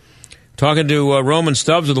sure. Talking to Roman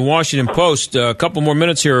Stubbs of the Washington Post. A couple more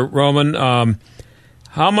minutes here, Roman.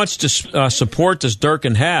 How much support does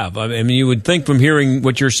Durkin have? I mean, you would think from hearing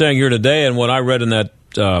what you're saying here today and what I read in that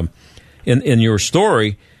in your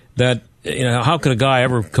story that how could a guy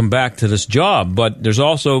ever come back to this job? But there's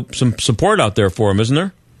also some support out there for him, isn't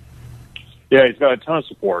there? Yeah, he's got a ton of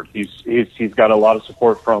support. He's got a lot of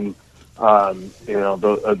support from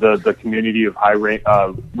the community of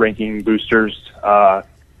ranking boosters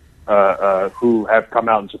who have come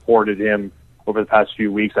out and supported him over the past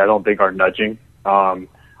few weeks. I don't think are nudging. I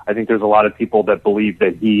think there's a lot of people that believe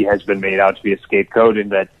that he has been made out to be a scapegoat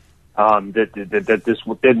and that this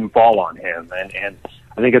didn't fall on him. And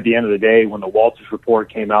I think at the end of the day, when the Walters report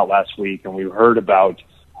came out last week and we heard about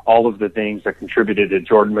all of the things that contributed to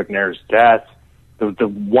Jordan McNair's death, the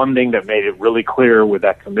one thing that made it really clear with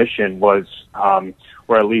that commission was,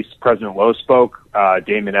 or at least President Lowe spoke,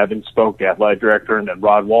 Damon Evans spoke, the athletic director, and then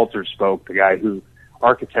Rod Walters spoke, the guy who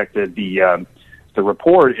architected the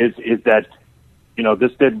report, is that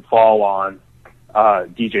this didn't fall on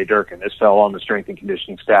DJ Durkin. This fell on the strength and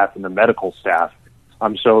conditioning staff and the medical staff.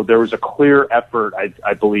 So there was a clear effort,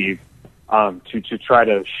 I believe, to try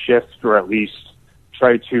to shift or at least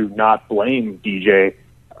try to not blame DJ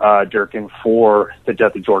Durkin for the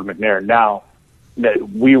death of Jordan McNair. Now,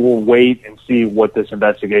 we will wait and see what this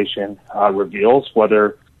investigation reveals,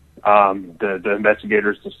 whether the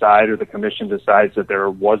investigators decide or the commission decides that there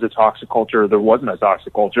was a toxic culture or there wasn't a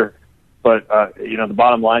toxic culture. But, the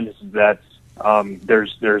bottom line is that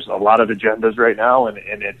there's a lot of agendas right now,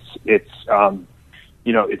 and it's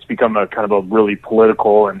become a kind of a really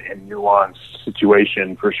political and nuanced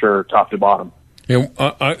situation for sure, top to bottom.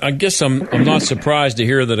 I guess I'm not surprised to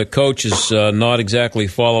hear that a coach is not exactly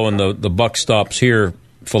following the buck stops here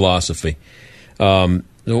philosophy. So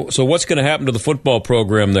what's going to happen to the football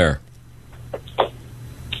program there?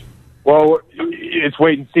 Well, it's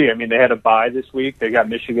wait and see. I mean, they had a bye this week. They got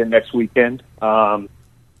Michigan next weekend. I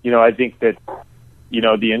think that,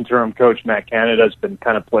 the interim coach, Matt Canada, has been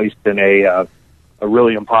kind of placed in a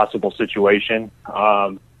really impossible situation.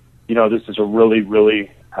 This is a really,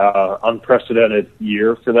 really unprecedented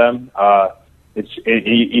year for them.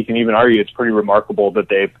 You can even argue it's pretty remarkable that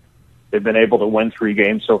they've been able to win 3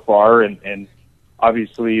 games so far, and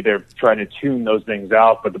obviously they're trying to tune those things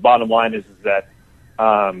out. But the bottom line is that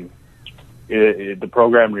the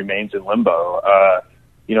program remains in limbo.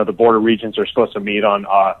 The Board of Regents are supposed to meet on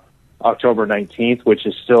October 19th, which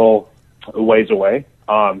is still a ways away.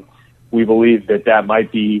 We believe that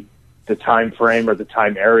might be the time frame or the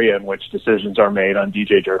time area in which decisions are made on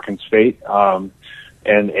DJ Durkin's fate,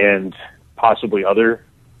 and possibly other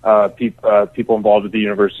people involved at the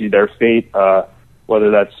university, their fate,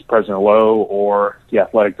 whether that's President Lowe or the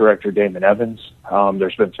athletic director, Damon Evans.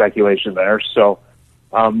 There's been speculation there. So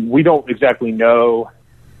we don't exactly know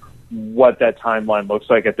what that timeline looks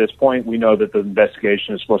like at this point. We know that the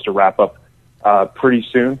investigation is supposed to wrap up pretty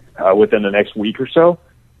soon, within the next week or so.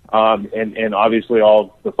 And obviously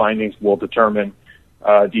all the findings will determine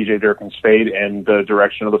DJ Durkin's fate and the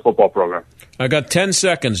direction of the football program. I got 10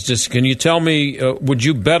 seconds. Just can you tell me, would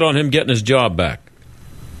you bet on him getting his job back?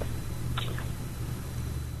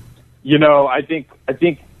 You know, I don't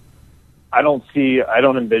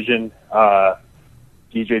envision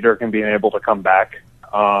DJ Durkin being able to come back.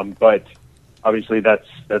 But obviously that's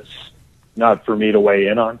not for me to weigh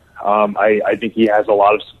in on. I think he has a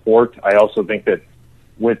lot of support. I also think that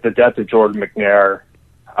with the death of Jordan McNair,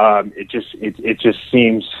 it just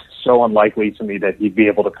seems so unlikely to me that he'd be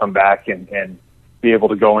able to come back and be able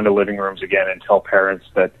to go into living rooms again and tell parents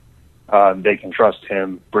that they can trust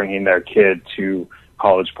him bringing their kid to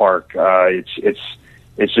College Park.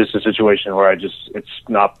 It's just a situation where it's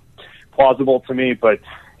not plausible to me, but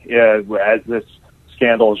as this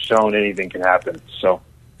scandal has shown, anything can happen. So.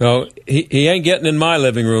 No, he ain't getting in my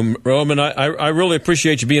living room, Roman. I really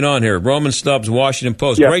appreciate you being on here. Roman Stubbs, Washington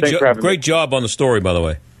Post. Yeah, great job on the story, by the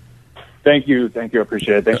way. Thank you. I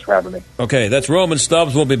appreciate it. Thanks for having me. Okay, that's Roman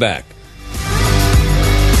Stubbs. We'll be back.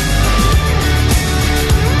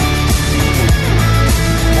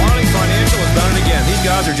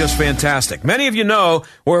 Are just fantastic. Many of you know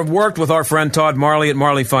or have worked with our friend Todd Marley at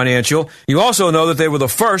Marley Financial. You also know that they were the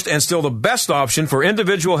first and still the best option for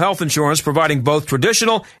individual health insurance, providing both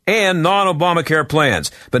traditional and non-Obamacare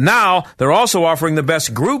plans. But now they're also offering the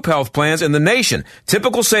best group health plans in the nation.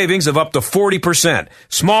 Typical savings of up to 40%.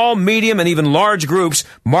 Small, medium, and even large groups,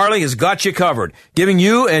 Marley has got you covered, giving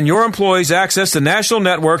you and your employees access to national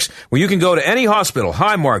networks where you can go to any hospital,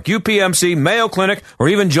 Highmark, UPMC, Mayo Clinic, or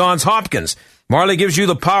even Johns Hopkins. Marley gives you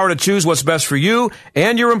the power to choose what's best for you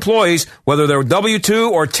and your employees, whether they're W-2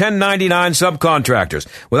 or 1099 subcontractors,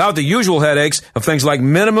 without the usual headaches of things like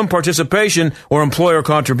minimum participation or employer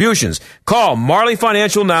contributions. Call Marley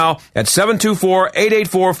Financial now at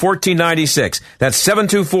 724-884-1496. That's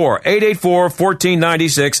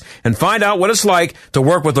 724-884-1496, and find out what it's like to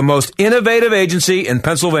work with the most innovative agency in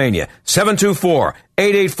Pennsylvania.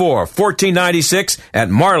 724-884-1496 at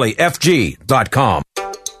marleyfg.com.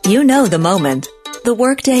 You know the moment. The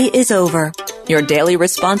workday is over. Your daily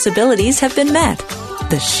responsibilities have been met.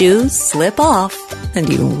 The shoes slip off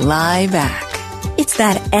and you lie back. It's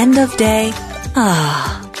that end of day.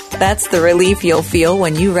 That's the relief you'll feel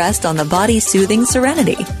when you rest on the body-soothing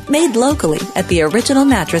Serenity, made locally at the Original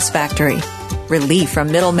Mattress Factory. Relief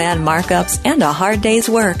from middleman markups and a hard day's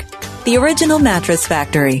work. The Original Mattress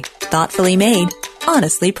Factory. Thoughtfully made,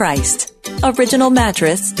 honestly priced.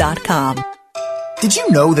 OriginalMattress.com. Did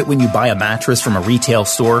you know that when you buy a mattress from a retail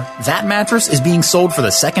store, that mattress is being sold for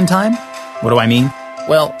the second time? What do I mean?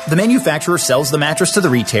 Well, the manufacturer sells the mattress to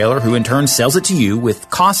the retailer, who in turn sells it to you with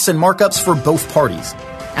costs and markups for both parties.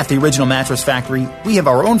 At the Original Mattress Factory, we have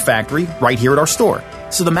our own factory right here at our store.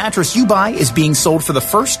 So the mattress you buy is being sold for the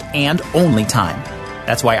first and only time.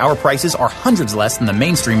 That's why our prices are hundreds less than the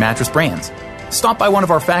mainstream mattress brands. Stop by one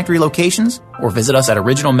of our factory locations or visit us at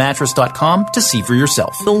originalmattress.com to see for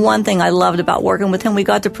yourself. The one thing I loved about working with him, we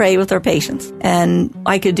got to pray with our patients. And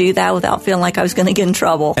I could do that without feeling like I was going to get in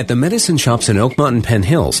trouble. At the medicine shops in Oakmont and Penn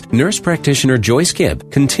Hills, nurse practitioner Joyce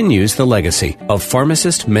Gibb continues the legacy of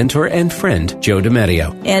pharmacist, mentor, and friend Joe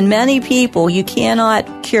DiMatteo. And many people, you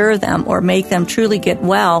cannot cure them or make them truly get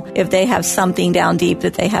well if they have something down deep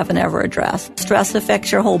that they haven't ever addressed. Stress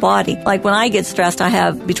affects your whole body. Like when I get stressed, I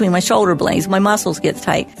have between my shoulder blades, my muscles get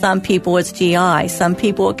tight. Some people it's GI. Some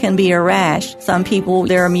people it can be a rash. Some people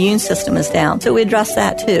their immune system is down. So we address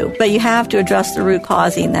that too. But you have to address the root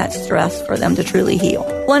causing that stress for them to truly heal.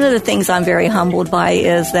 One of the things I'm very humbled by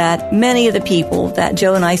is that many of the people that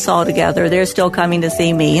Joe and I saw together, they're still coming to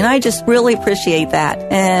see me. And I just really appreciate that.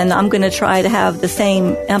 And I'm going to try to have the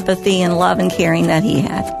same empathy and love and caring that he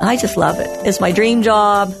had. I just love it. It's my dream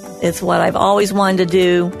job. It's what I've always wanted to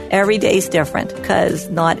do. Every day's different because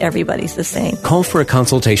not everybody's the same. Call for a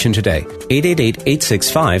consultation today.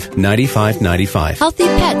 888-865-9595. Healthy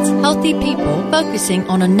pets, healthy people, focusing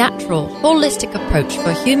on a natural, holistic approach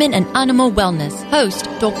for human and animal wellness. Host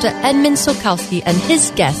Dr. Edmund Sokalski and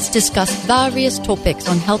his guests discuss various topics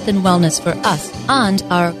on health and wellness for us and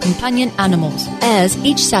our companion animals. Airs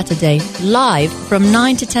each Saturday, live from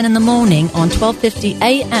 9 to 10 in the morning on 12:50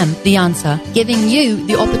 a.m. The Answer, giving you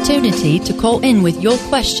the opportunity to call in with your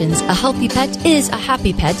questions. A healthy pet is a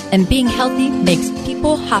happy pet, and being healthy makes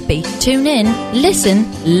people happy. Tune in, listen,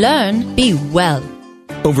 learn, be well.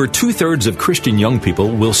 Over 2/3 of Christian young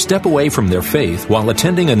people will step away from their faith while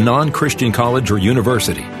attending a non-Christian college or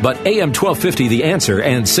university. But AM 1250 The Answer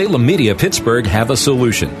and Salem Media Pittsburgh have a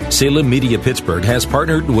solution. Salem Media Pittsburgh has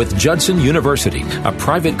partnered with Judson University, a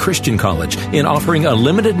private Christian college, in offering a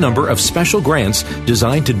limited number of special grants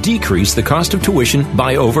designed to decrease the cost of tuition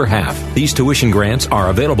by over half. These tuition grants are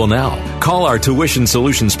available now. Call our tuition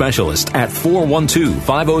solution specialist at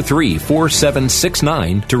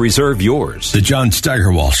 412-503-4769 to reserve yours. The John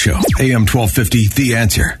Steigerwald Show, AM 1250, The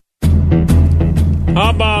Answer. How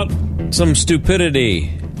about some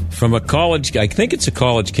stupidity from a college? I think it's a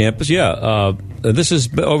college campus. Yeah, this is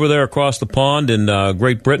over there across the pond in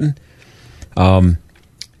Great Britain.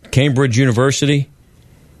 Cambridge University.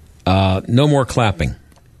 No more clapping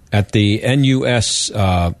at the NUS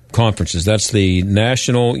conferences. That's the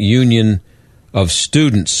National Union of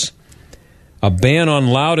Students. A ban on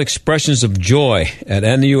loud expressions of joy at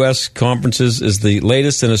NUS conferences is the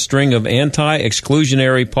latest in a string of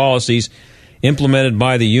anti-exclusionary policies implemented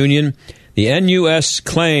by the union. The NUS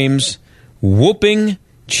claims whooping,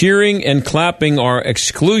 cheering, and clapping are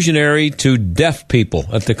exclusionary to deaf people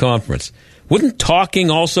at the conference. Wouldn't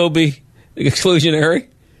talking also be exclusionary?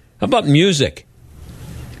 How about music?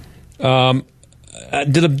 I'm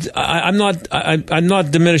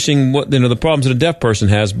not diminishing what the problems that a deaf person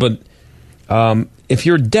has, but if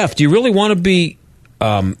you're deaf, do you really want to be,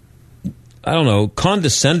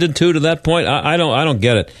 condescended to that point? I don't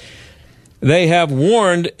get it. They have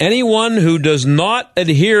warned anyone who does not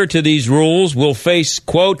adhere to these rules will face,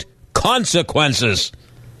 quote, consequences.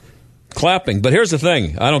 Clapping. But here's the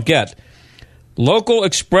thing I don't get. Local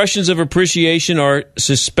expressions of appreciation are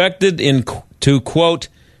suspected to, quote,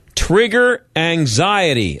 trigger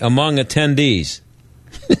anxiety among attendees.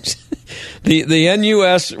 The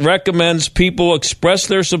NUS recommends people express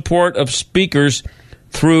their support of speakers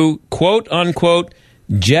through quote-unquote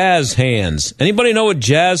jazz hands. Anybody know what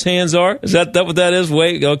jazz hands are? Is that what that is?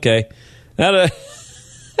 Wait, okay.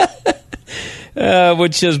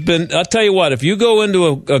 Which has been, I'll tell you what, if you go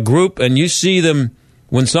into a group and you see them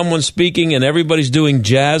when someone's speaking and everybody's doing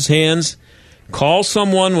jazz hands, call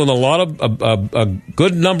someone with a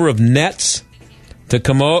good number of nets to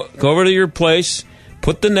go over to your place,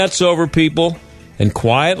 put the nets over people, and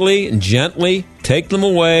quietly and gently take them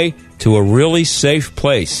away to a really safe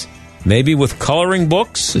place. Maybe with coloring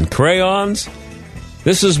books and crayons.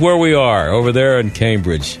 This is where we are, over there in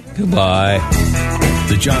Cambridge. Goodbye.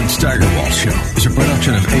 The John Steigerwald Show is a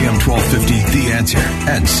production of AM 1250, The Answer,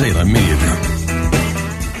 and Salem Media Group.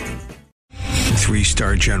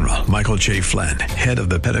 3-star General Michael J. Flynn, head of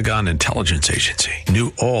the Pentagon Intelligence Agency,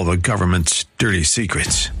 knew all the government's dirty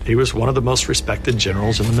secrets. He was one of the most respected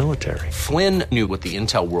generals in the military. Flynn knew what the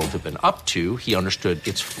intel world had been up to. He understood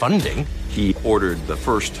its funding. He ordered the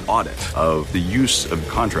first audit of the use of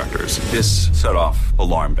contractors. This set off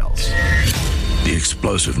alarm bells. The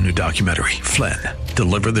explosive new documentary, Flynn,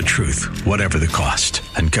 Deliver the Truth, Whatever the Cost,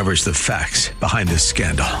 uncovers the facts behind this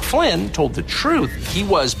scandal. Flynn told the truth. He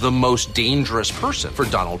was the most dangerous person for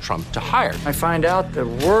Donald Trump to hire. I find out the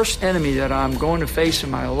worst enemy that I'm going to face in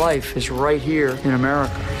my life is right here in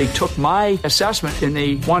America. They took my assessment and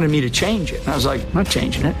they wanted me to change it. And I was like, I'm not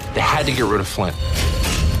changing it. They had to get rid of Flynn.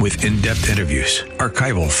 With in-depth interviews,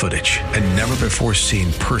 archival footage, and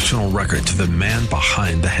never-before-seen personal records of the man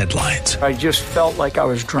behind the headlines. I just felt like I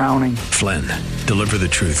was drowning. Flynn, Deliver the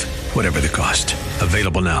Truth, Whatever the Cost.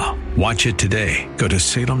 Available now. Watch it today. Go to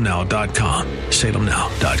salemnow.com.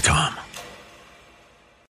 salemnow.com.